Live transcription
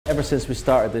Ever since we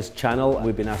started this channel,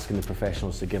 we've been asking the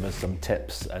professionals to give us some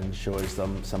tips and show us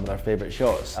some of their favourite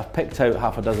shots. I've picked out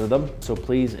half a dozen of them, so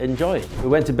please enjoy. We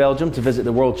went to Belgium to visit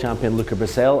the world champion Luca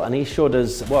Brecel, and he showed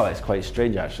us, well, it's quite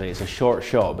strange actually. It's a short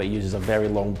shot, but he uses a very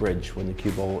long bridge when the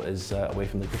cue ball is away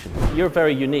from the cushion. You're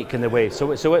very unique in the way.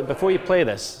 So before you play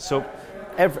this, so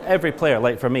every player,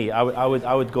 like for me, I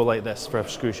would go like this for a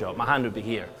screw shot. My hand would be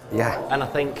here. Yeah. And I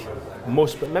think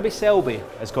maybe Selby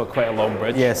has got quite a long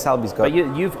bridge. Yeah, Selby's got. But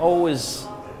you've always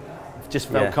just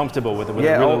felt comfortable with a really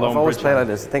long bridge. I've always played like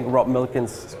this. I think Rob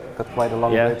Milkins got quite a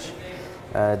long bridge.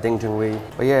 Ding Junhui.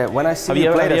 But yeah, when I see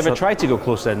you play have you ever tried to go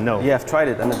close then? No. Yeah, I've tried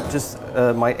it, and it just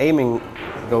my aiming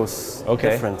goes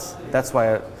different. That's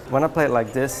why when I play it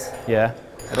like this, I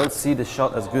don't see the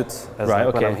shot as good as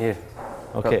when I'm here.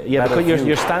 Okay, yeah, because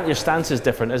your stance is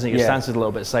different, isn't it? Your stance is a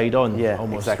little bit side on,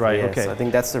 almost. Exactly, right? Yeah. Okay. So I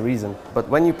think that's the reason. But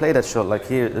when you play that shot like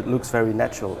here, it looks very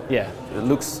natural. Yeah. It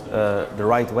looks the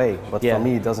right way, but for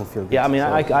me, it doesn't feel good. Yeah, I mean,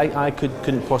 I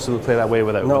couldn't possibly play that way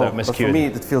without miscuing. But for me,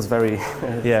 it feels very.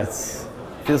 It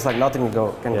feels like nothing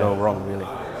can go wrong, really.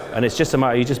 And it's just a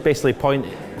matter, you just basically point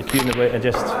the cue in the way and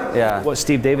just. Yeah. What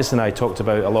Steve Davis and I talked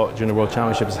about a lot during the World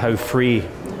Championships is how free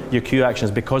your cue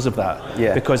actions because of that.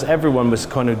 Yeah. Because everyone was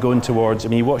kind of going towards, I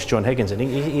mean, you watch John Higgins and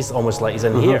he's almost like he's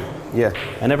in here. Yeah.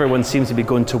 And everyone seems to be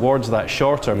going towards that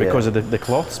shorter because of the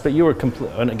cloths, but you were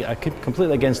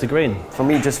completely against the grain. For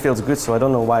me, it just feels good, so I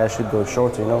don't know why I should go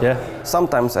shorter, you know? Yeah.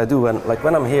 Sometimes I do, and like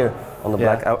when I'm here on the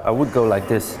black, I would go like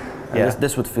this. And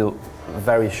this would feel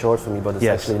very short for me, but it's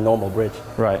actually a normal bridge.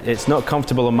 Right. It's not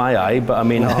comfortable in my eye, but I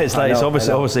mean, it's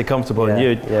obviously comfortable in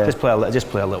you. Yeah. Just play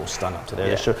a little stun up to there.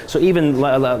 Yeah. Sure. So even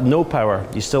no power,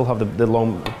 you still have the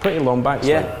pretty long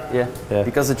backswing. Yeah.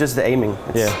 Because it's just the aiming.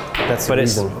 That's the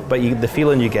reason. But the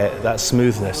feeling you get, that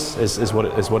smoothness, is what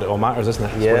it all matters, isn't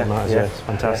it? It's what it matters. Yeah. It's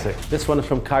fantastic. Yeah. This one is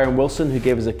from Kyron Wilson, who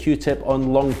gave us a cue tip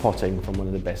on long potting from one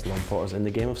of the best long potters in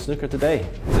the game of snooker today.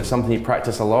 Is it something you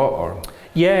practice a lot, or?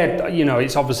 Yeah, you know,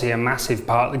 it's obviously a massive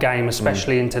part of the game,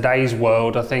 especially in today's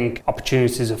world. I think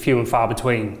opportunities are few and far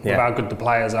between with how good the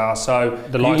players are. So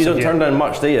you don't turn down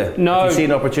much, do you? No. If you see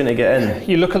an opportunity to get in.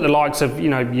 You look at the likes of,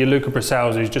 your Luca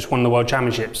Brecel, who's just won the World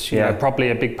Championships. You know,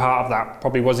 probably a big part of that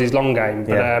probably was his long game.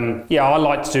 But I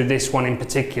like to do this one in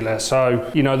particular.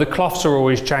 So, the cloths are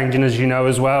always changing, as you know,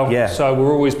 as well. Yeah. So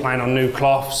we're always playing on new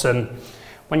cloths, and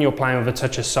when you're playing with a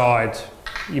touch aside,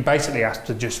 you basically have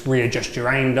to just readjust your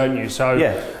aim, don't you? So,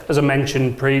 as I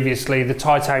mentioned previously, the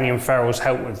titanium ferrules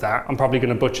help with that. I'm probably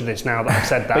going to butcher this now that I've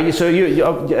said that. But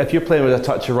if you're playing with a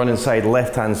touch of running side,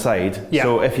 left-hand side,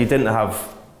 so if you didn't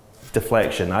have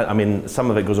deflection, I mean, some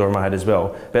of it goes over my head as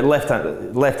well, but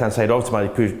left-hand side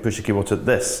automatically push the cue ball to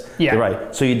this,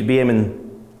 right? So you'd be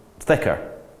aiming thicker,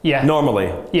 normally,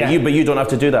 but you don't have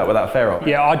to do that with that ferrule.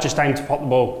 Yeah, I just aim to pot the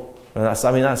ball. And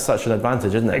that's such an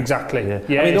advantage, isn't it? Exactly. I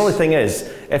mean, the only thing is,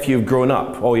 if you've grown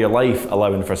up all your life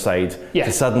allowing for side,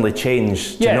 to suddenly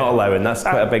change to not allowing, that's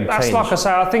quite a big change. That's like I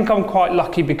say, I think I'm quite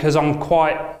lucky because I'm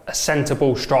quite a centre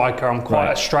ball striker. I'm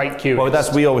quite a straight cue.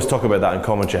 Well, we always talk about that in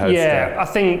commentary. I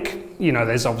think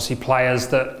there's obviously players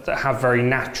that have very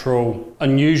natural,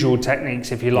 unusual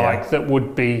techniques, if you like, that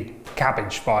would be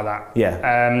cabbaged by that.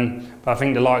 But I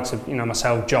think the likes of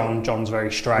myself, John's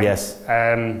very straight. Yes.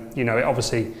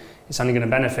 Obviously, it's only going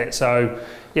to benefit. So,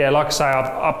 like I say,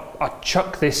 I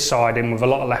chuck this side in with a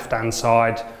lot of left-hand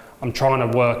side. I'm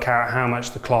trying to work out how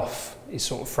much the cloth is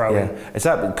sort of throwing. Is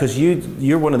that because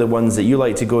you're one of the ones that you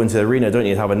like to go into the arena, don't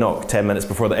you, have a knock 10 minutes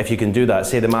before that, if you can do that,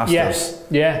 say the Masters? Yes,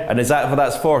 yeah. And is that what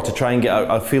that's for, to try and get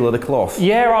a feel of the cloth?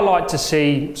 Yeah, I like to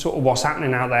see sort of what's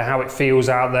happening out there, how it feels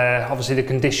out there. Obviously the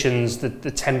conditions, the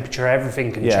temperature,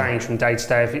 everything can change from day to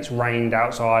day if it's rained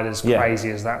outside, as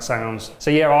crazy as that sounds. So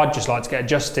I'd just like to get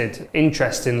adjusted.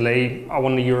 Interestingly, I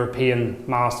won the European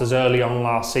Masters early on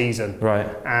last season. Right.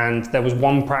 And there was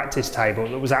one practice table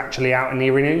that was actually out in the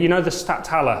arena. You know the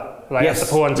Stadthalle, the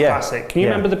Poland Classic. Can you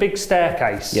remember the big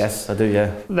staircase? Yes, I do,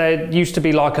 yeah. There used to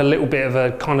be like a little bit of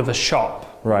a kind of a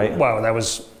shop. Right. Well, there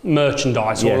was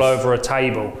merchandise all over a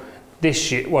table.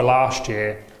 Last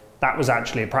year, that was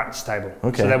actually a practice table.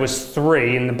 Okay. So there was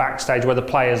 3 in the backstage where the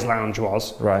players' lounge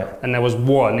was. Right. And there was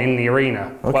 1 in the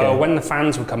arena. Okay. Well, when the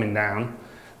fans were coming down,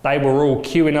 they were all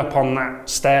queuing up on that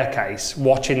staircase,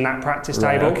 watching that practice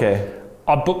table. Okay.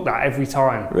 I'd book that every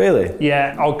time. Really?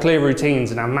 Yeah, I'd clear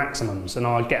routines and have maximums, and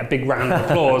I'd get a big round of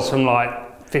applause from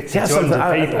like 50 to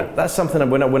 100 people. That's something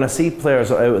when I see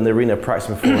players out in the arena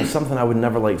practicing before, it's something I would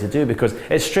never like to do, because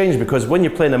it's strange, because when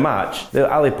you're playing a match,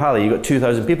 the Ali Pali, you've got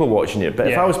 2,000 people watching you, but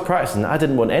if I was practicing, I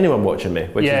didn't want anyone watching me,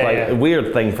 which is like a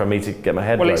weird thing for me to get my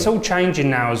head around. Well, it's all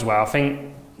changing now as well. I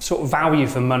think sort of value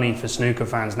for money for snooker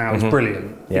fans now is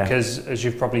brilliant because, as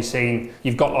you've probably seen,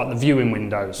 you've got like the viewing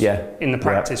windows in the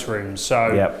practice rooms.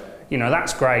 So, you know,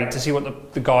 that's great to see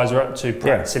what the guys are up to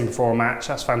practicing before a match.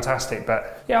 That's fantastic.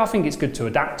 But yeah, I think it's good to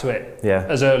adapt to it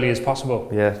as early as possible.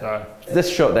 Yeah. So.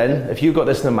 This shot then, if you got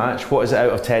this in a match, what is it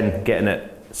out of 10 getting it?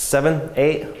 7,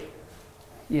 8?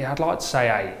 Yeah, I'd like to say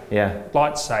 8. Yeah. I'd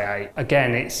like to say 8.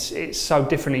 Again, it's so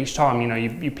different each time. You know,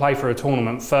 you play for a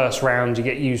tournament, first round, you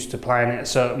get used to playing it a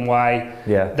certain way.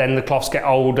 Yeah. Then the cloths get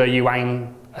older, you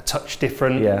aim a touch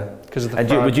different. Yeah. Because of the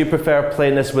and would you prefer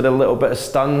playing this with a little bit of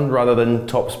stun rather than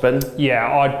top spin?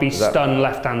 Yeah, I'd be stun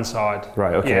left-hand side.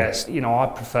 Right, okay. Yes, you know, I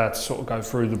prefer to sort of go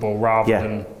through the ball rather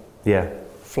than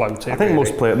float it. I think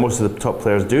most of the top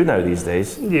players do now these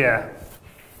days. Yeah.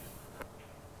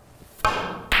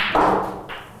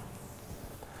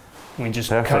 We just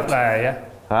cut there, yeah?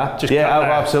 Huh? Just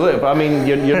absolutely. But I mean,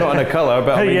 you're not in a colour,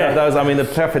 but I mean, that was, I mean, the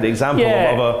perfect example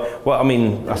of a, well, I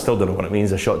mean, I still don't know what it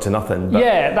means, a shot to nothing. But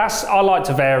I like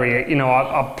to vary it. You know,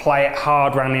 I'd play it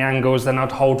hard around the angles, then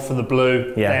I'd hold for the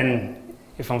blue. Yeah. Then,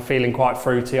 if I'm feeling quite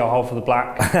fruity, I'll hold for the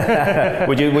black.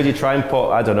 Would you try and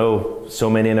put, I don't know, so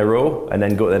many in a row and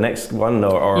then go to the next one?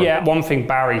 Or? Yeah, one thing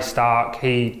Barry Stark,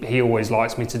 he always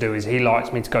likes me to do is he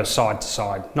likes me to go side to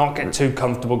side, not get too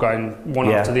comfortable going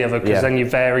one after the other, because then you're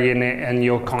varying it and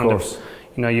you're kind of,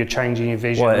 you know, you're changing your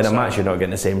vision. Well, in a match you're not getting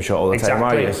the same shot all the time,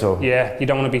 are you? So yeah, you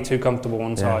don't want to be too comfortable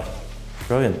one side.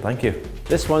 Brilliant, thank you.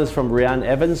 This one's from Rhiann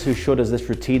Evans, who showed us this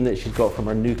routine that she's got from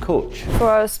her new coach. Before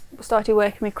I started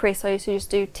working with Chris, I used to just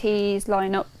do tees,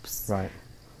 lineups,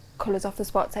 colours off the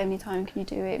spot. How many times can you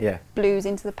do it? Yeah. Blues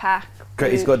into the pack.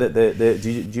 Great. He's got do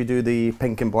you do the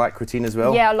pink and black routine as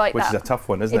well? Yeah, I like that. Which is a tough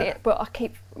one, isn't it? But I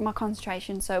keep my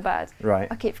concentration so bad. Right.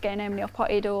 I keep forgetting how many I've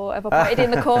potted, or have I potted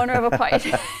in the corner, have I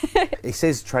potted? He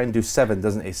says try and do 7,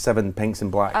 doesn't he? 7 pinks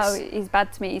and blacks. Oh, he's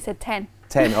bad to me. He said 10.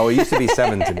 10. Oh, it used to be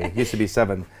 7 to me. It used to be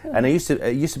 7, and it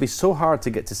used to be so hard to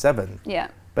get to 7. Yeah.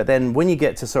 But then when you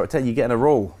get to sort of 10, you get in a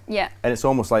roll. Yeah. And it's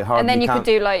almost like hard. And then you could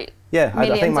do like. Yeah,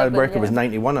 I think my record was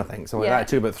 91. I think something like that. It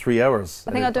took about 3 hours.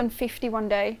 I think I've done 50 one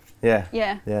day. Yeah.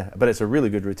 Yeah. Yeah. But it's a really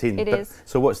good routine. It is.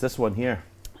 So what's this one here?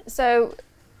 So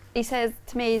he says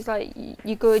to me, he's like,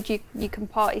 you're good, you can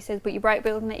pot. He says, but your break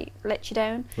building lets you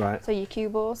down. Right. So your cue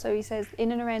ball. So he says,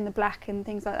 in and around the black and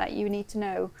things like that, you need to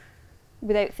know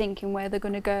without thinking where they're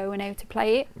going to go and how to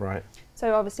play it. Right.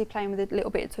 So obviously playing with a little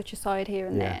bit of touch aside here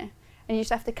and there, and you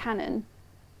just have to cannon.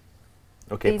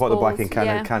 Okay, pot the black and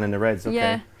cannon the reds. Okay.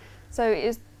 Yeah. So it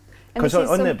is, and this is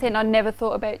something I never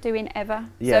thought about doing ever.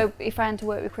 Yeah. So if I had to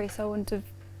work with Chris, I wouldn't have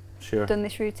done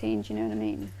this routine. Do you know what I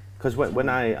mean? Because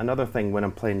another thing when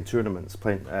I'm playing tournaments,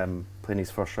 playing these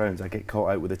first rounds, I get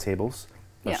caught out with the tables.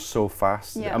 They're so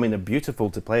fast. I mean, they're beautiful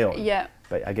to play on. Yeah.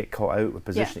 But I get caught out with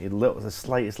positioning the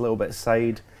slightest little bit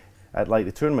side. At like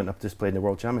the tournament I've just played in the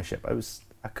World Championship,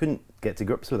 I couldn't get to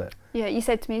grips with it. Yeah, you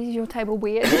said to me, is your table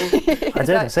weird? I did.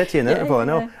 I said to you in the interval. I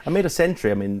know. I made a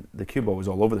century. I mean, the cue ball was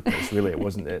all over the place. Really, it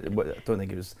wasn't. I don't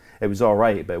think it was. It was all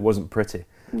right, but it wasn't pretty.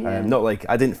 Yeah. Not like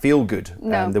I didn't feel good.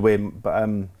 The way,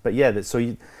 but yeah.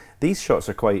 So these shots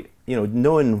are quite. You know,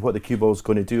 knowing what the cue ball is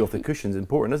going to do off the cushion is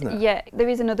important, isn't it? Yeah, there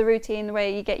is another routine where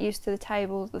you get used to the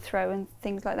table, the throw and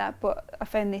things like that, but I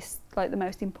found this like the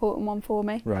most important one for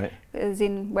me. Right. As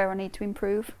in where I need to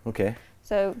improve. Okay.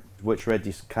 So. Which red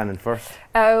do you cannon first?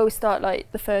 I always start like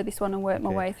the furthest one and work my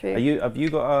way through. Have you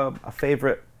got a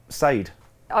favourite side?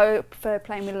 I prefer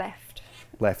playing with left.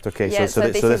 Left, okay. Yeah, so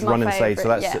this running side,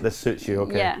 so this suits you,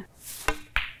 okay. Yeah.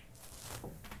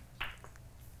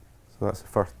 So that's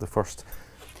the first.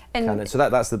 Cannon. So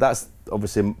that's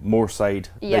obviously more side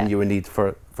than you would need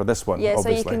for this one. Yeah,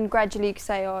 obviously. So you can gradually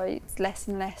say, oh, it's less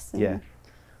and less. And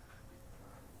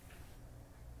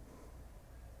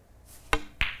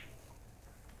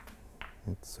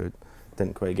so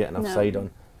didn't quite get enough side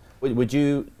on. Would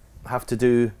you have to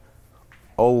do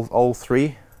all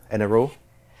 3 in a row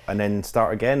and then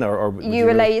start again, or you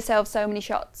allow yourself so many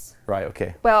shots? Right.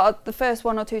 Okay. Well, the first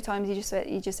 1 or 2 times you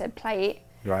just said play it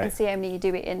and see how many you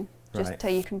do it in. Just till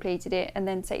you completed it, and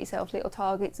then set yourself little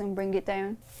targets and bring it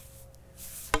down.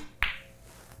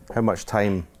 How much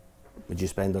time would you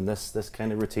spend on this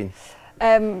kind of routine?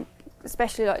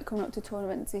 Especially like coming up to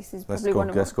tournaments, this is probably one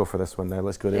of Let's go for this one now.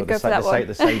 Let's go to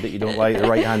the side that you don't like, the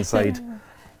right hand side.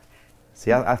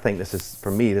 See, I think this is,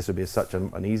 for me, this would be such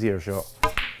an easier shot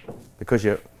because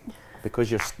you're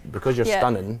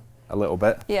stunning a little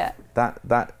bit. Yeah.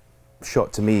 That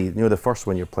shot to me, you know, the first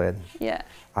one you're playing. Yeah.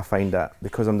 I find that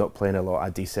because I'm not playing a lot, I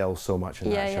decel so much in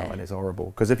that shot, and it's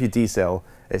horrible. Because if you decel,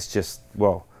 it's just,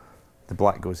 well, the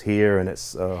black goes here, and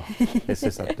it's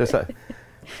just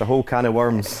a whole can of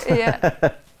worms.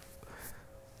 Yeah.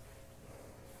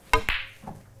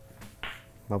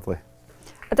 Lovely.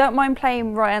 I don't mind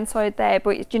playing right hand side there,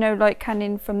 but do you know, like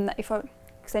canning from that, if I,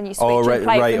 because then you switch right, and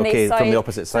play right, from okay, this side, from the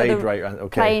opposite side, so right,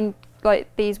 okay. Playing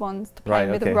like these ones to play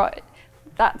with okay. the right,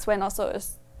 that's when I sort of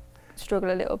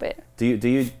struggle a little bit. Do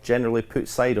you generally put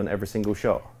side on every single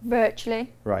shot?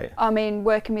 Virtually. Right. I mean,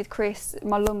 working with Chris,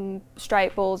 my long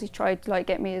straight balls, he tried to like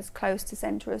get me as close to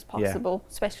centre as possible,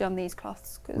 especially on these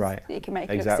cloths, because it can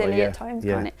make it look silly at times,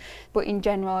 can't it? But in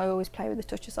general, I always play with a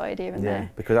touch of side here and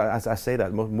there. Because as I say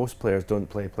that, most players don't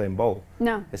play playing ball.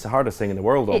 No. It's the hardest thing in the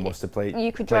world almost to play.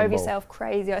 You could drive yourself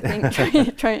crazy, I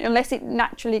think, unless it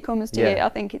naturally comes to you. I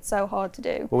think it's so hard to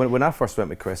do. Well, when I first went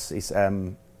with Chris, he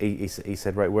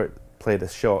said, right, play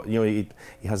this shot. You know,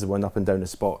 he has the one up and down the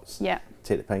spots. Yeah.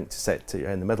 Take the pink to set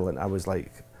to in the middle, and I was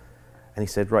like, and he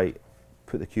said, right,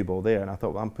 put the cue ball there, and I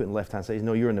thought, well, I'm putting left hand side. He said,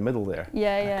 no, you're in the middle there.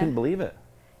 Yeah. I couldn't believe it.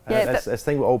 Yeah, that's the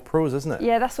thing with all pros, isn't it?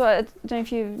 Yeah, that's what, I don't know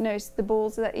if you've noticed the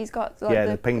balls that he's got. Like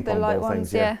the ping pong light ball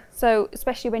ones, things. Yeah. So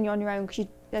especially when you're on your own, because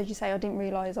as you say, I didn't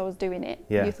realise I was doing it.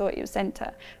 Yeah. You thought it was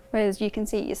centre, whereas you can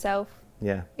see it yourself.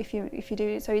 Yeah. If you do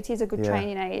it, so it is a good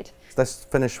training aid. Let's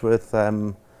finish with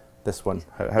this one.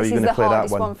 How are you going to play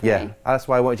that one? Yeah, that's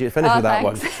why I wanted you to finish with that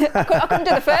one. I couldn't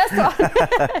do the first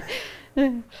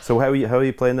one. So how are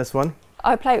you playing this one?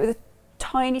 I play it with a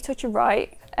tiny touch of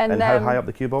right, and how high up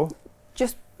the cue ball?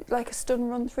 Just like a stun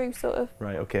run through, sort of.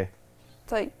 Right. Okay.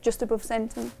 It's like just above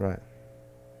centre. Right.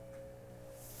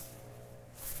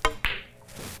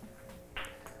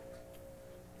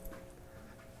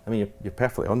 I mean, you're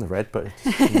perfectly on the red, but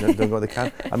you don't go the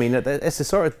can. I mean, it's a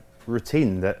sort of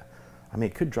routine that, I mean,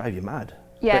 it could drive you mad.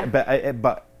 Yeah.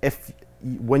 But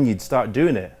when you'd start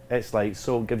doing it, it's like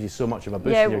gives you so much of a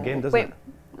boost in your game, doesn't it?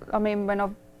 I mean,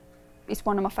 it's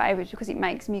one of my favourites because it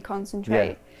makes me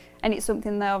concentrate, and it's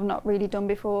something that I've not really done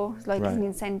before. It's like an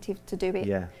incentive to do it.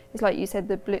 Yeah. It's like you said,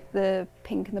 the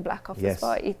pink and the black off the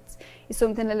spot. It's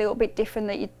something a little bit different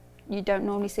that you don't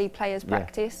normally see players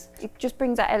practice. It just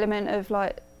brings that element of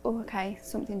like, oh, okay,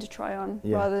 something to try on,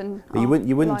 rather than. But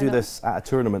you wouldn't do this at a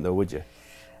tournament though, would you?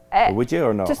 Or would you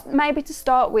or not? Just maybe to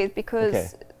start with,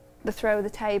 because the throw of the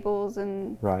tables,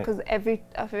 and because every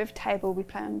table we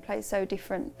play on plays so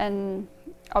different, and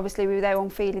obviously with their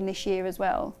own feeling this year as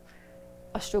well,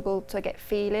 I struggled to get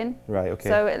feeling. Right. Okay.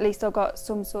 So at least I've got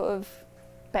some sort of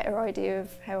better idea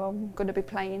of how I'm going to be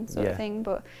playing, sort of thing.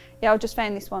 But I just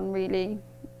found this one really,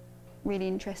 really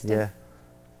interesting. Yeah.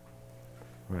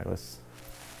 Right. Let's.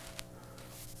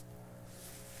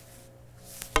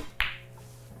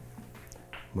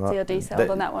 Well, see, I decelled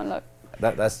on that one, look.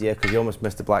 That's because you almost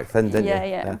missed the black thin, didn't you?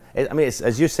 Yeah. I mean,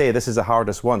 as you say, this is the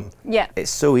hardest one. Yeah.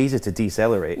 It's so easy to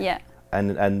decelerate. Yeah.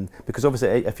 And because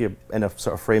obviously if you're in a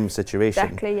sort of frame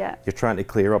situation, you're trying to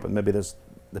clear up, and maybe there's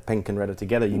the pink and red are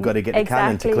together, you've got to get the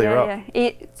cannon to clear up. Yeah.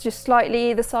 It's just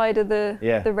slightly either side of the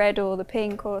red or the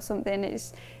pink or something.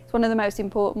 It's one of the most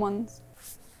important ones.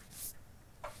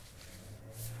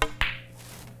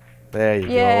 There you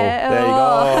go. There you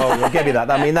go. We'll give you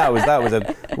that. I mean, that was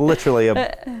literally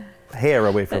a hair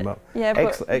away from it.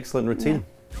 Yeah, excellent routine.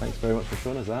 Thanks very much for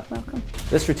showing us that. Welcome.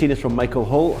 This routine is from Michael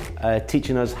Holt,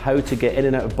 teaching us how to get in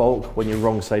and out of bulk when you're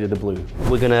wrong side of the blue.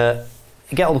 We're going to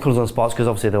get all the colours on spots, because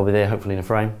obviously they'll be there hopefully in a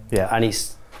frame. Yeah. And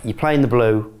you're playing the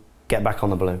blue, get back on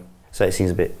the blue. So it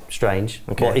seems a bit strange.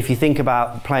 Okay. But if you think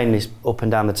about playing this up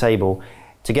and down the table,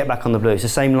 to get back on the blue, it's the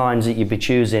same lines that you'd be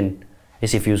choosing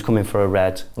as if you was coming for a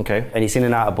red. Okay. And it's in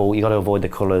and out of ball, you've got to avoid the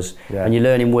colours. Yeah. And you're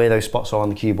learning where those spots are on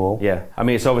the cue ball. Yeah. I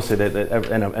mean, it's obviously,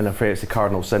 in a frame, it's the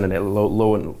cardinal sin, and it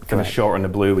low and kind of short on the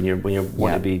blue when you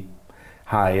want to be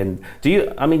high. And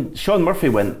I mean, Sean Murphy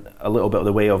went a little bit of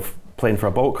the way of playing for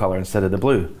a bulk colour instead of the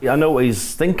blue. I know what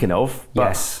he's thinking of,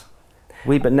 but a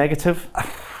wee bit negative.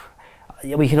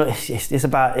 It's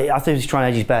about. I think he's trying to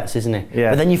edge his bets, isn't he?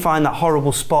 Yeah. But then you find that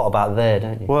horrible spot about there,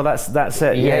 don't you? Well, that's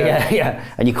it. Yeah.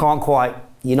 And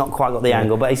you're not quite got the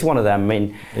angle, but it's one of them. I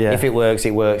mean, if it works,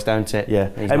 don't it? Yeah.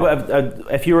 And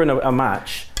if you were in a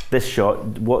match, this shot,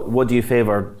 what do you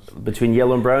favour between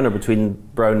yellow and brown, or between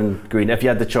brown and green? If you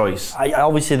had the choice.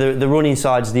 Obviously, the running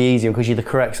side's the easier, because you're the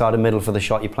correct side of middle for the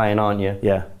shot you're playing, aren't you?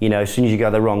 Yeah. You know, as soon as you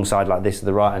go the wrong side like this to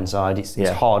the right hand side, it's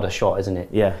a harder shot, isn't it?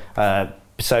 Yeah.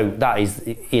 So that is,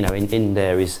 in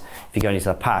there is if you're going into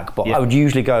the pack. But I would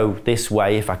usually go this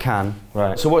way if I can.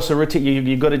 Right. So what's the routine?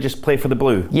 You've got to just play for the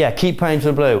blue? Yeah, keep playing for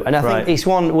the blue. And I think it's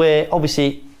one where,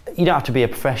 obviously, you don't have to be a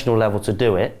professional level to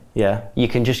do it. Yeah. You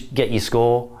can just get your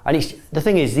score. And the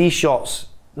thing is, these shots,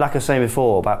 like I was saying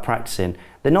before about practicing,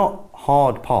 they're not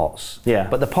hard pots. Yeah.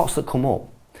 But the pots that come up.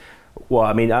 Well,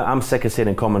 I mean, I'm sick of saying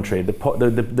in commentary,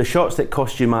 the shots that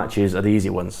cost you matches are the easy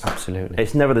ones. Absolutely.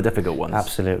 It's never the difficult ones.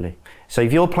 Absolutely. So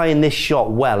if you're playing this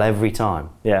shot well every time,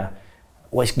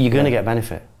 well, you're going to get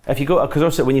benefit. If you go, because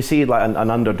also when you see like an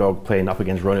underdog playing up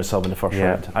against Ronnie Sullivan in the first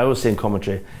round, I always say in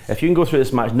commentary, if you can go through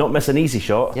this match, not miss an easy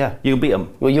shot, you'll beat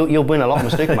him. Well, you'll win a lot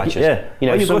of snooker matches. You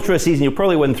know, you go through a season, you'll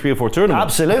probably win 3 or 4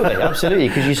 tournaments. Absolutely,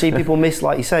 because you see people miss,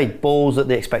 like you say, balls that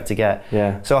they expect to get.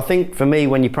 So I think for me,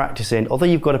 when you're practicing, although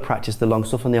you've got to practice the long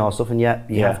stuff and the hard stuff, and you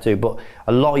have to, but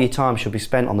a lot of your time should be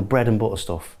spent on the bread and butter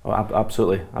stuff. Oh,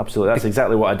 absolutely. That's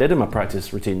exactly what I did in my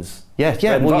practice routines. Well,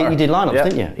 you did lineups,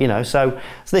 didn't you? You know, so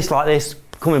this like this.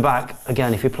 Coming back,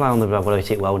 again, if you play on the, I've got to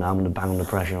hit it well now, I'm going to bang under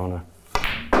pressure on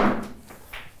her.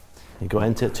 You got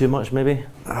into it too much, maybe?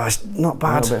 Oh, it's not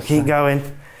bad, keep going.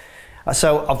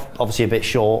 So, obviously a bit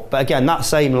short, but again, that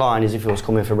same line as if it was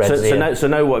coming for red. So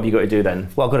now what have you got to do then?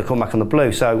 Well, I've got to come back on the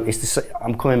blue, so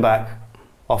I'm coming back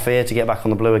off here to get back on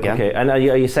the blue again. Okay, and are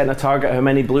you setting a target how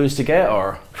many blues to get,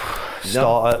 or?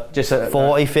 Start at just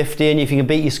 40, 50, and if you can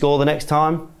beat your score the next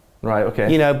time. Right,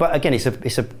 okay. You know, but again,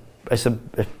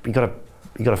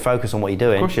 you've got to focus on what you're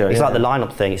doing. It's like the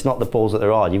lineup thing. It's not the balls that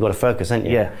they're hard. You've got to focus,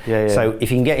 haven't you? So if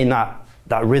you can get in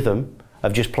that rhythm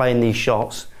of just playing these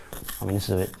shots, I mean, this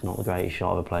is not the greatest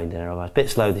shot I've ever played there. A bit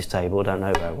slow this table. I don't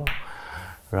know very well.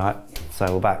 Right.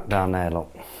 So we're back down there,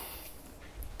 look.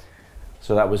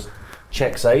 So that was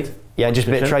check side. Yeah, just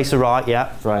a bit tracer right.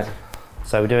 Yeah. Right.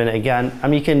 So we're doing it again. I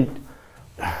mean, you can.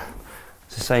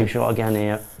 It's the same shot again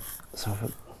here. So.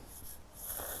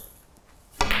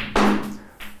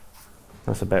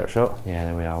 That's a better shot. Yeah,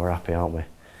 there we are. We're happy, aren't we?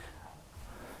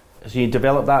 So you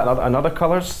develop that in other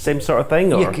colours, same sort of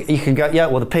thing? Or? You can go,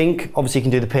 well, the pink, obviously you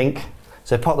can do the pink.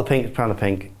 So pot the pink, pound the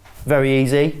pink. Very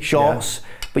easy, shots,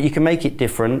 but you can make it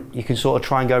different. You can sort of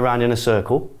try and go around in a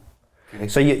circle. Okay.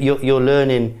 So you're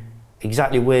learning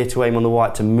exactly where to aim on the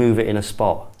white to move it in a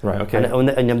spot. Right, okay.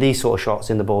 And these sort of shots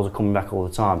in the balls are coming back all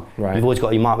the time. Right. You've always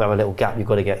got, you might have a little gap you've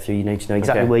got to get through. You need to know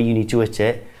exactly where you need to hit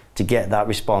it to get that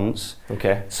response.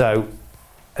 Okay. So,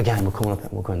 again, we're coming up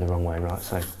and we're going the wrong way, right?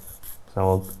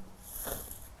 So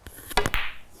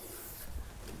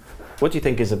what do you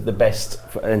think is the best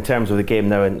in terms of the game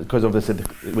now? And because obviously,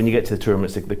 when you get to the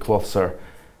tournaments, the cloths are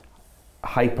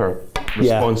hyper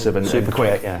responsive and super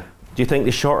quick. Yeah. Do you think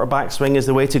the shorter backswing is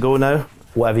the way to go now?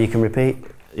 Whatever you can repeat.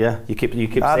 Yeah, you keep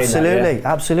saying that.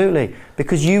 Absolutely.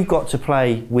 Because you've got to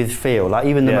play with feel. Like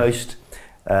even the most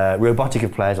robotic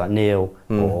of players, like Neil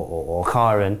or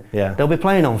Kyron, they'll be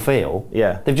playing on feel.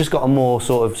 Yeah. They've just got a more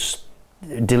sort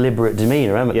of deliberate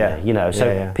demeanour, haven't they? You know,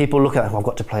 so people look at, I've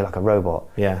got to play like a robot.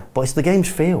 Yeah. But it's the game's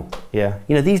feel. Yeah.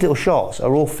 You know, these little shots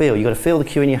are all feel. You've got to feel the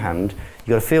cue in your hand.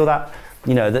 You've got to feel that,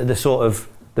 you know, the sort of,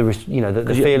 the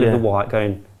feel of the white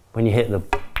going, when you hit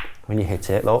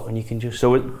it, look, and you can just...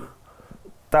 So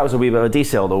that was a wee bit of a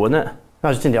decel though, wasn't it? No,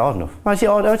 I just didn't do it hard enough. It's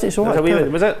all right.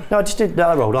 Was it? No, I just did that.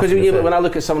 I rolled off. Because when I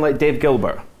look at someone like Dave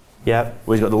Gilbert, where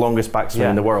he's got the longest backswing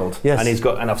in the world, and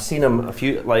and I've seen him a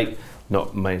few, like,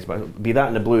 not mine, but be that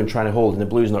in the blue and trying to hold, and the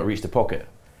blue's not reached the pocket.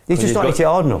 He's just not hit it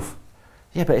hard enough.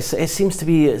 Yeah, but it seems to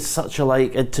be such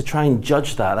a to try and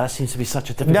judge that seems to be such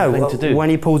a difficult thing to do. When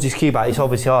he pulls his cue back, it's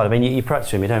obviously hard. I mean, you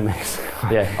practice with him, you don't mix.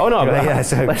 Yeah. Oh no,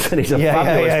 listen, he's a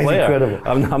fabulous player.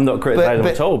 Incredible. I'm not criticising him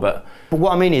at all, but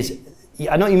what I mean is,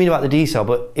 I know what you mean about the decel,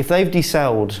 but if they've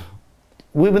decelled,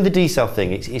 with the decel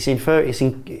thing, it's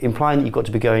implying that you've got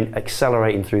to be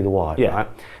accelerating through the white, right?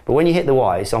 But when you hit the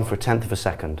white, it's on for 1/10 of a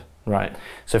second. Right.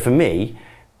 So for me,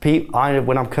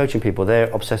 when I'm coaching people, they're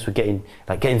obsessed with getting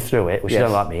through it, which they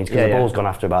don't like me, because the ball's gone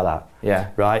after about that. Yeah.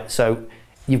 Right. So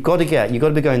you've got to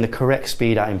be going the correct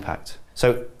speed at impact.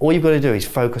 So all you've got to do is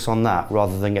focus on that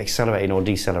rather than accelerating or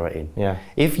decelerating. Yeah.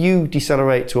 If you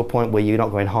decelerate to a point where you're not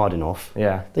going hard enough,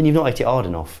 then you've not hit it hard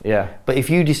enough. Yeah. But if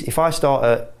you've got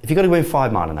to go in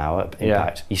 5 mile an hour at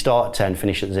impact, you start at 10,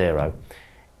 finish at 0.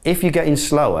 If you're getting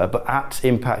slower, but at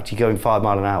impact you're going 5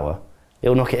 mile an hour,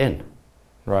 it'll knock it in.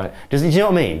 Right. Do you know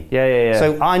what I mean? Yeah.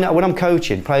 So I know when I'm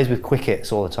coaching players with quick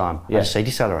hits all the time, I just say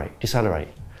decelerate.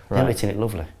 They're hitting it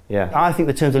lovely. Yeah. I think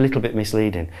the term's a little bit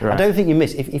misleading. Right. I don't think you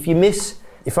miss.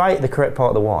 If I hit the correct part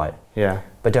of the white,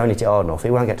 but don't hit it hard enough,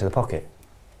 it won't get to the pocket.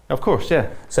 Of course,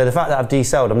 yeah. So the fact that I've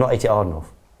decelled, I'm not hit it hard enough.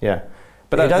 Yeah.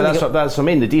 But that's what I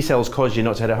mean. The decels cause you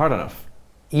not to hit it hard enough.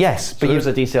 Yes, but there's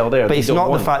a decel there. But it's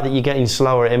not the fact that you're getting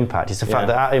slower at impact. It's the fact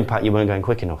that at impact you weren't going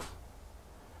quick enough.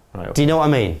 Right, okay. Do you know what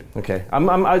I mean? Okay,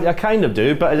 I kind of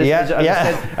do, but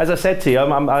as I said to you,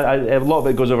 a lot of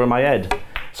it goes over my head.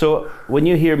 So when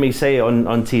you hear me say on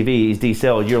TV he's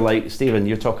decelled, you're like, Stephen,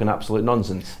 you're talking absolute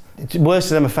nonsense. It's worse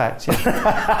to them effects, because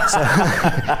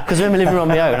when I'm living on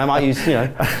my own, I might use, you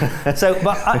know. So,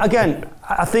 but again,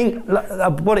 I think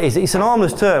what it is, it's an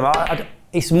harmless term.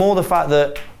 It's more the fact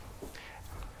that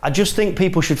I just think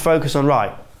people should focus on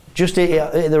just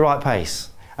hit the right pace.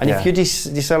 And if you're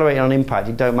decelerating on impact,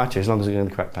 it don't matter as long as you're going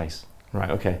the correct pace. Right.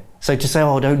 Okay. So to say,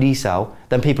 oh, don't decel,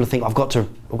 then people think I've got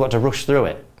to rush through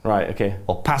it. Right. Okay.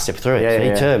 Or pass it through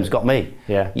it. Terms got me.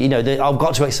 Yeah. You know, I've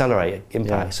got to accelerate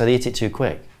impact, so they hit it too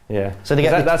quick. Yeah. So they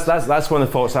get that's one of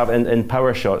the thoughts I have in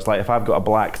power shots. Like if I've got a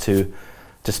black to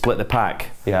split the pack.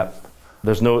 Yeah.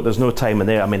 There's no time in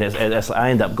there. I mean, I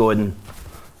end up going.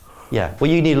 Yeah.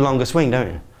 Well, you need a longer swing, don't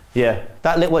you? Yeah.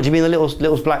 What do you mean, the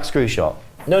little black screw shot?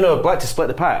 No, black to split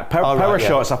the pack. Power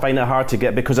shots, I find it hard to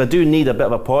get because I do need a bit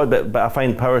of a pod, but I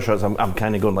find power shots, I'm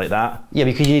kind of going like that. Yeah,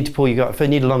 because you need to you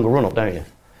need a longer run up, don't you?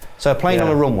 So playing on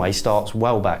a runway starts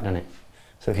well back, doesn't it?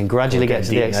 So it can gradually get to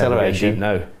the acceleration.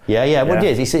 Now. Yeah. Well,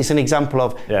 it is. It's an example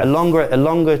of a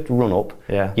longer run up.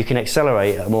 Yeah. You can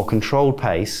accelerate at a more controlled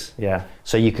pace. Yeah.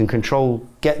 So you can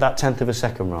get that 1/10 of a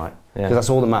second right. Yeah. Because that's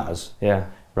all that matters. Yeah.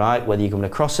 Right. Whether you're going to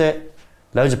cross it.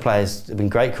 Loads of players have been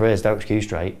great careers, don't skew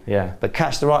straight. Yeah. But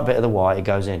catch the right bit of the white, it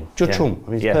goes in. Just chum.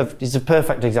 I mean, it's a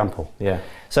perfect example. Yeah.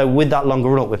 So with that longer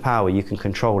run up with power, you can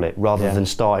control it rather than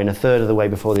starting a third of the way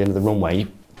before the end of the runway.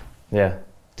 Yeah.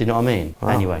 Do you know what I mean? Wow.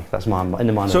 Anyway, that's in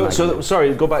the mind. So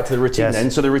sorry, go back to the routine then.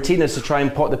 So the routine is to try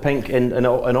and pot the pink in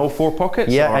all 4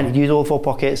 pockets? Yeah, and use all 4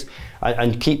 pockets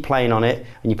and keep playing on it,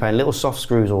 and you're playing little soft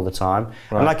screws all the time.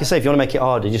 Right. And like I say, if you want to make it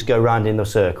harder, just go round in the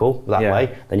circle that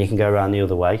way, then you can go around the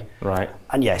other way. Right.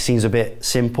 And it seems a bit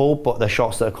simple, but the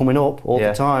shots that are coming up all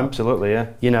the time. Absolutely, yeah.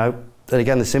 You know, and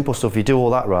again, the simple stuff, you do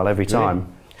all that well every time.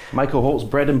 Michael Holt's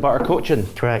bread and butter coaching.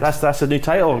 Correct. That's a new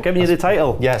title. I'm giving you the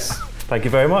title. Yes. Thank you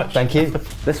very much. Thank you.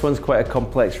 This one's quite a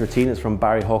complex routine. It's from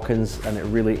Barry Hawkins and it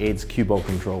really aids cue ball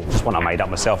control. It's one I made up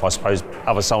myself. I suppose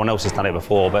someone else has done it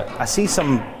before, but I see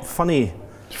some funny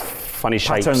shapes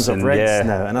patterns of reds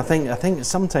now, and I think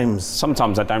sometimes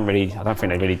I don't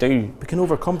think they really do. We can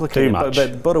overcomplicate too it, much.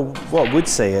 But what I would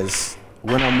say is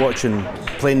when I'm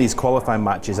playing these qualifying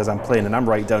matches as I'm playing, and I'm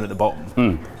right down at the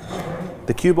bottom.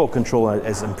 The cue ball control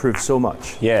has improved so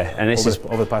much. Yeah, and this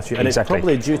over the past year, and it's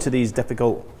probably due to these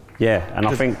difficult. Yeah, and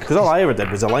I think because all I ever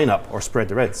did was a lineup or spread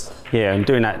the reds. Yeah, and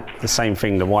doing the same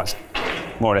thing, the whites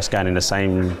more or less going in the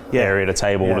same area of the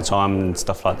table all the time and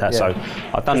stuff like that. So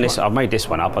I've done this. I've made this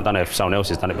one up. I don't know if someone else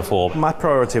has done it before. My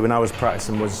priority when I was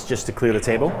practicing was just to clear the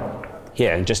table.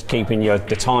 Yeah, and just keeping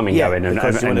the timing going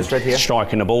and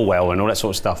striking the ball well and all that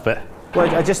sort of stuff. But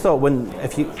well, I just thought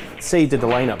if you say you did the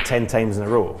lineup 10 times in a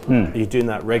row, you're doing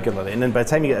that regularly, and then by the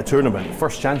time you get a tournament,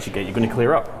 first chance you get, you're going to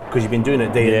clear up because you've been doing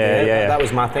it day in day out. That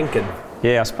was my thinking.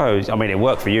 Yeah, I suppose. I mean, it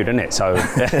worked for you, didn't it? So,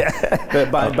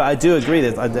 but I do agree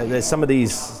that there's some of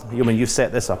these. I mean, you've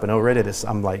set this up, and already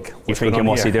I'm like, you're thinking,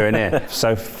 what's he doing here?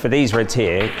 So for these reds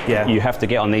here, you have to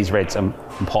get on these reds and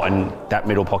pot in that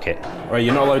middle pocket. Right,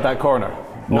 you're not allowed that corner.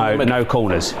 No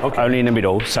corners. Okay. Only in the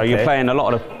middle. So you're playing a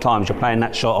lot of times. You're playing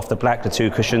that shot off the black, the 2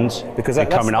 cushions, because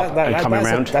coming up and coming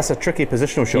around. That's a tricky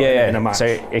positional shot in a match. So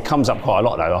it comes up quite a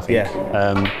lot though, I think.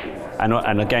 Yeah.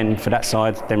 And again for that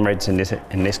side, then reds in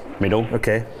this middle.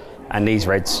 Okay. And these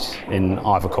reds in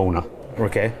either corner.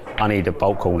 Okay. I need the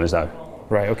bulk corners though.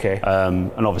 Right. Okay.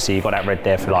 And obviously you've got that red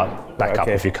there for like backup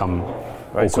if you come.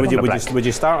 Right. So would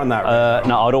you start on that red?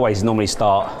 No, I'd always normally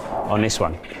start on this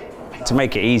one. To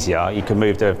make it easier, you can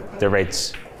move the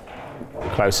reds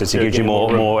closer to give you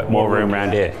more room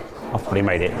around here. I've probably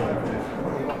made it.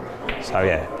 So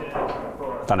yeah,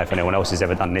 don't know if anyone else has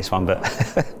ever done this one, but.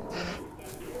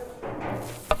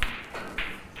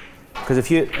 Because if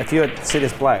you had say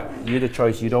this black, you had a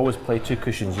choice. You'd always play 2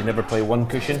 cushions. You never play 1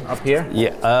 cushion up here.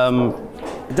 Yeah.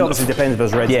 It obviously depends if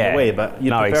there's reds in the way, but you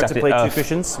prefer to play 2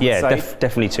 cushions. Yeah,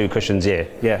 definitely 2 cushions. Yeah.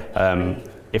 Yeah.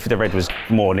 If the red was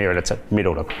more near the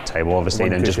middle of the table, obviously,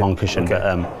 then just 1 cushion.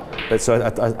 Okay. But so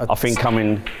I think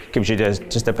coming gives you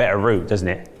just a better route, doesn't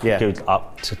it? Yeah. Gives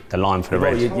up to the line for the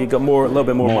red. You got a little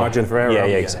bit more margin for error.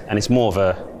 Yeah. And it's more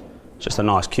of just a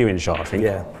nice cueing shot, I think.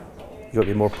 Yeah. You got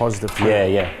to be more positive.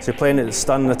 Yeah. So you're playing it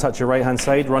stun and a touch of right hand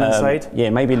side, running side. Yeah,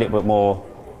 maybe a little bit more,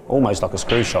 almost like a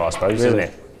screw shot, I suppose, isn't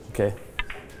it? Okay.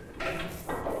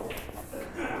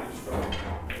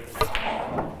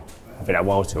 I think that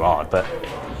was too hard, but.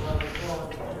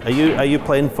 Are you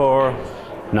playing for?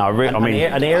 No, I mean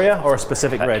an area or a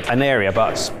specific red? An area,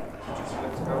 but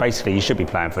basically you should be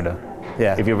playing for the.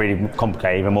 Yeah. If you really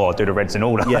complicate even more, do the reds in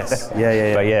order. Yes.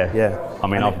 Yeah. But yeah. I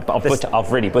mean,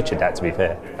 I've really butchered that, to be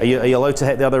fair. Are you allowed to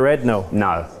hit the other red? No.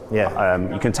 No. Yeah.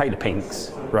 You can take the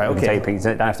pinks. Right. Okay. You can take pinks.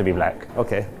 It don't have to be black.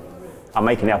 Okay. I'm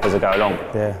making it up as I go along.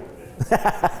 Yeah.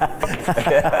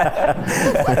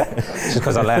 Just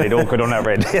because I landed awkward on that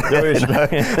red.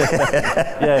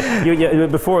 Yeah, you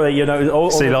before that, you know,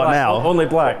 see, like black, now, only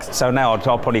blacks. So now I'll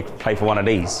probably play for one of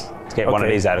these to get one of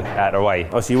these out of the way.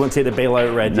 Oh, so you won't take the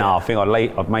bailout red? No, I think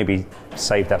I'd maybe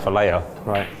save that for later.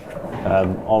 Right.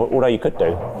 Although you could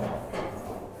do.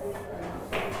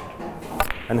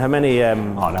 And how many?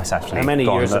 That's actually. How many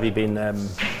years have you been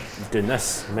doing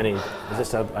this? Is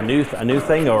this a new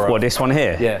thing or? What, this one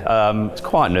here? Yeah. It's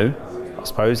quite new, I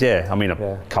suppose. Yeah. I mean,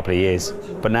 a couple of years.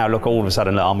 But now look, all of a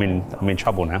sudden, I'm in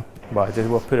trouble now. Right.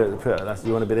 Well, put it.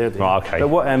 You want to be there? Do you? Right. Okay. But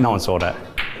what? No one saw that.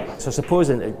 So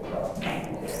supposing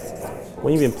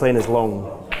when you've been playing as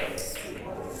long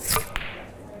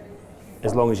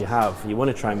as you have, you want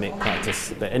to try and make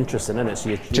practice a bit interesting, innit? So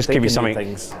you're just give you something.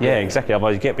 Things. Yeah, exactly.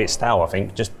 Otherwise, you get a bit stale. I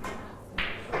think. As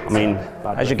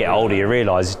you get older, you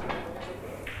realise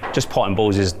just potting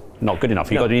balls is not good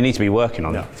enough. You need to be working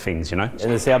on things, you know. And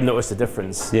they say I've noticed a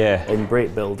difference. In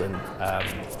break building.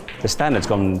 The standard's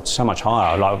gone so much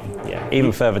higher.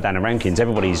 Even further down the rankings,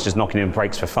 everybody's just knocking in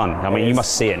breaks for fun. I mean, you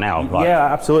must see it now.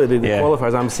 Yeah, absolutely. The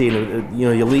qualifiers I'm seeing, you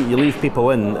know, you leave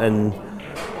people in, and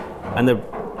they're,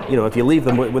 you know, if you leave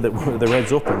them with the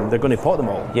reds open, they're going to pot them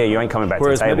all. Yeah, you ain't coming back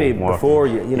Whereas to the table. Whereas maybe before,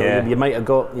 you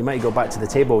might go back to the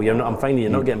table. I'm finding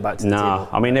you're not getting back to the table. No,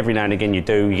 I mean, every now and again you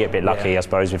do. You get a bit lucky, I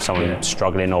suppose, with someone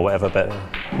struggling or whatever. But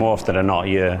more often than not,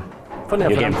 you're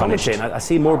getting punished. I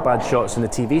see more bad shots in the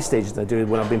TV stage than I do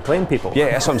when I've been playing people.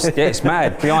 Yeah, that's what it's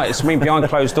mad. Behind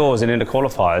closed doors and in the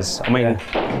qualifiers. I mean,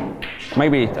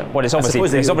 maybe. Well, it's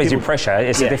obviously pressure.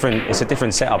 It's a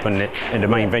different setup in the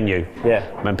main venue. Yeah.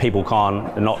 When people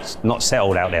not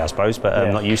settled out there, I suppose,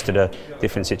 but not used to the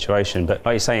different situation. But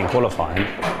like you say, in qualifying,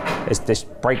 there's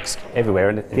breaks everywhere,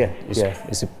 and it's a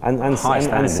high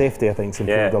standard. And safety, I think, is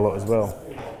improved a lot as well.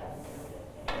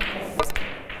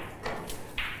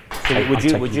 So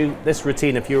would you this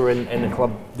routine, if you were in the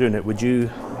club doing it, would you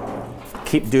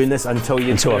keep doing this until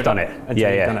I've done it?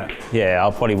 Yeah,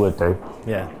 I probably would do.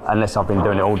 Yeah. Unless I've been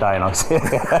doing it all day and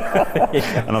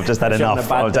and I've just had enough.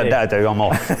 That'll do. I'm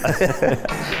off.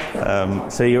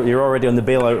 So you're already on the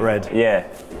bailout red. Yeah.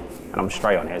 And I'm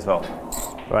straight on it as well.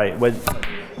 Right.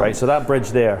 Right, so that bridge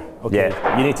there,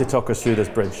 you need to talk us through this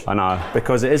bridge. I know.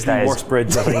 Because it is the worst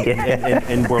bridge, I think,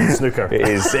 in world snooker. It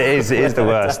is the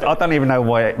worst. I don't even know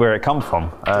where it comes from.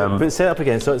 But say it up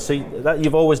again, so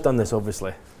you've always done this,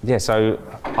 obviously. Yeah, so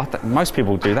most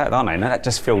people do that, don't they? And that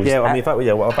just feels... Yeah, I mean, if I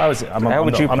was... I'm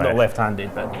not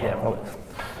left-handed, but yeah,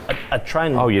 I try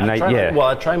and... Well,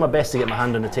 I try my best to get my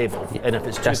hand on the table, and if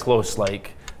it's too close,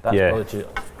 like... It'd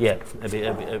be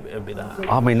that.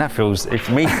 I mean, that feels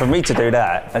for me to do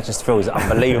that. That just feels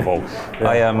unbelievable.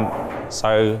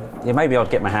 Maybe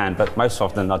I'd get my hand, but most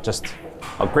often I'll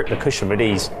grip the cushion with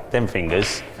them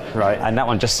fingers. Right. And that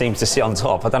one just seems to sit on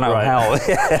top. I don't know how.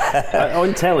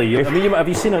 On telly, have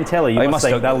you seen on telly? You must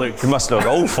think that looks. It must look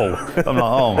awful. I'm like,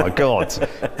 oh my god.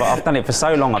 But I've done it for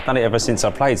so long. I've done it ever since I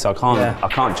played, so I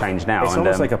can't change now. It's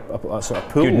almost like a sort of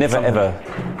pool. You'd never ever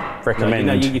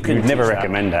recommend. You'd never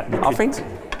recommend that. I think.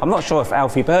 I'm not sure if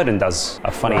Alfie Burden does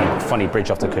a funny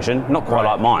bridge off the cushion. Not quite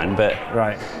like mine, but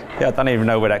yeah, I don't even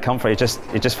know where that come from. It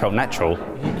just felt natural.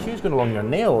 Your cue's going along your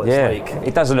nail.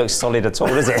 It doesn't look solid at all,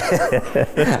 does it?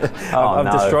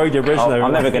 I've destroyed your bridge now.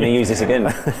 I'm never going to use this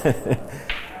again.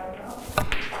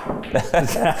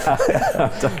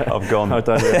 I've gone.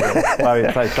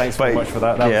 Larry, thanks very much for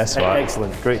that. That was right.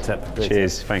 Excellent. Great tip.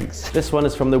 Cheers, thanks. This one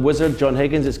is from the wizard, John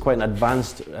Higgins. It's quite an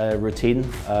advanced routine,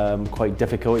 quite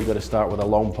difficult. You've got to start with a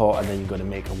long pot and then you've got to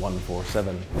make a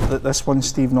 1-4-7. This one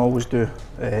Stephen always do.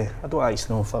 I don't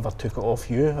actually know if I ever took it off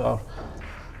you, or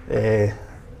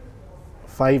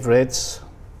 5 reds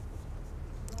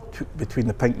between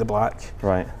the pink and the black.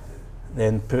 Right.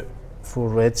 Then put 4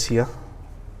 reds here.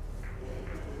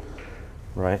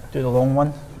 Right. Do the long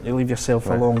one. You leave yourself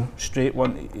a long straight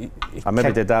one. I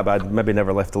maybe did that, but I maybe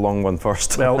never left the long one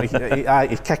first. Well, you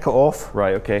kick it off.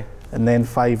 Right. Okay. And then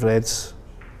 5 reds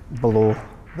below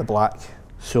the black.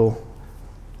 So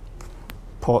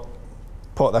pot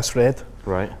this red.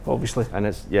 Right. Obviously. And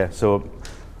it's So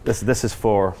this is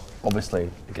for obviously.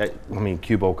 I mean,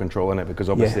 cue ball control in it, because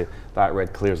obviously that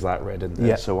red clears that red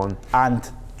and so on. And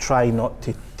try not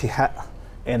to hit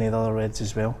any of the other reds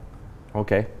as well.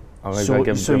 Okay. So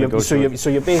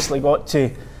you basically got to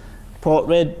pot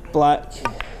red, black.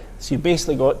 So you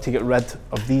basically got to get rid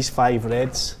of these 5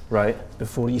 reds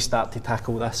before you start to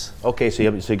tackle this. Okay, so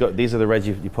you got these are the reds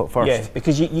you put first. Yeah,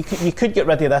 because you could get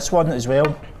rid of this one as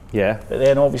well. Yeah. But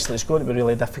then obviously it's going to be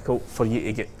really difficult for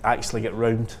you to actually get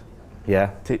round.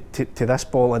 Yeah. To this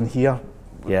ball in here,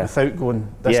 without going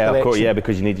this direction. Yeah, of course, yeah,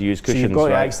 because you need to use cushions. So you've got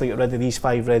to actually get rid of these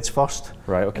 5 reds first.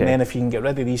 Right, okay. And then if you can get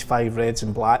rid of these 5 reds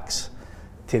and blacks,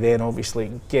 to then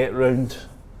obviously get round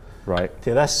to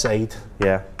this side.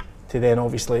 Yeah. To then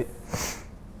obviously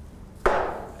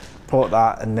pot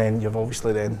that, and then you've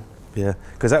obviously then. Yeah,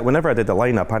 because whenever I did the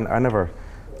lineup, I never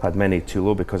had many too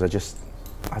low because I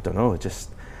don't know,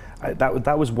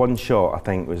 that was one shot I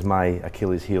think was my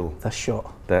Achilles heel. This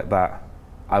shot. That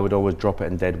I would always drop it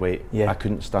in dead weight. Yeah. I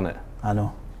couldn't stun it. I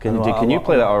know. Can you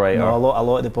play that all right? No, a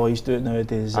lot of the boys do it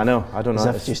nowadays. I know. I don't know.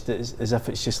 As if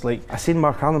it's just like. I seen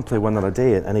Mark Allen play one the other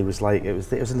day, and he was like, it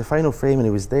was in the final frame, and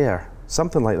he was there,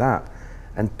 something like that,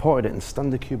 and potted it and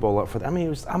stunned the cue ball up for.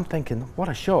 I'm thinking, what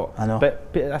a shot. I know.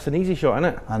 But that's an easy shot,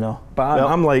 isn't it? I know. But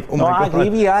I'm like, oh my God. I agree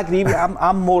with you.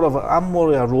 I'm more of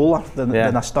a roller than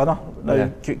a stunner. Now,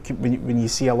 when you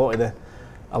see a lot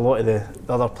of the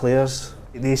other players,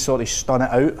 they sort of stun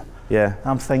it out. Yeah.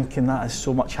 I'm thinking that is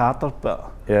so much harder,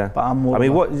 but I'm more. I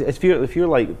mean, what if you're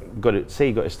like got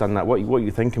to stun that? What are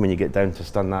you thinking when you get down to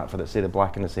stun that for say the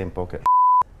black in the same pocket?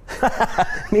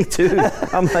 Me too.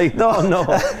 I'm like, no.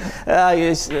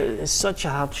 It's such a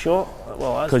hard shot.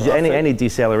 Well, because any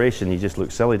deceleration, you just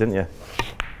look silly, didn't you?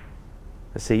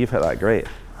 Let's see, you've hit that great.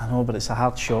 I know, but it's a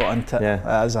hard shot, isn't it?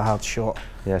 Yeah, it is a hard shot.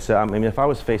 Yeah. So I mean, if I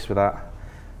was faced with that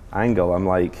angle, I'm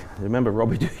like, remember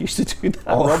Robbie used to do that.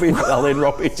 Robbie used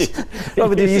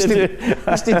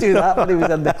to do that when he was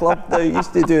in the club. Now he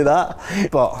used to do that,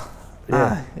 but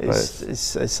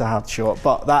it's a hard shot.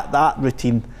 But that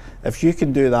routine, if you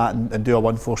can do that and do a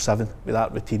 147 with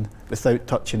that routine without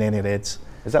touching any reds.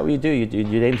 Is that what you do?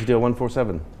 You aim to do a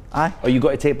 147? Aye. Oh, you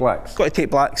got to take blacks? Got to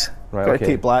take blacks. Right, got to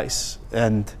take blacks.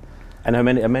 And how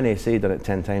many say you've done it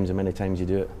 10 times, how many times you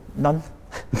do it? None.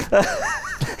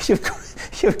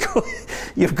 You've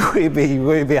got to be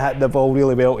hitting the ball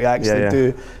really well to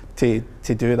actually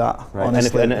to do that. Right.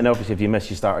 Honestly. And obviously, if you miss,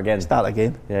 you start again. Start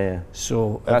again. Yeah.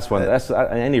 So that's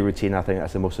any routine. I think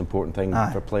that's the most important thing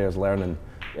for players learning.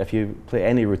 If you play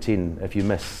any routine, if you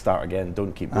miss, start again.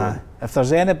 Don't keep going. If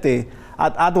there's anybody,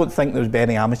 I don't think there's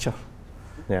any amateur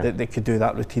that could do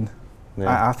that routine.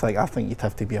 Yeah. I think you'd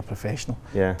have to be a professional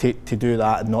to do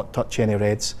that and not touch any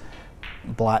reds,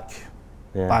 black.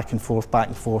 Yeah. Back and forth,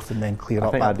 and then clear up.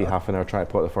 I think I'd be half an hour trying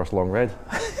to put the first long red.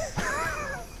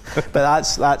 But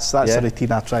that's the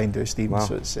routine I try and do, Stephen. Wow.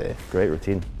 So it's great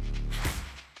routine.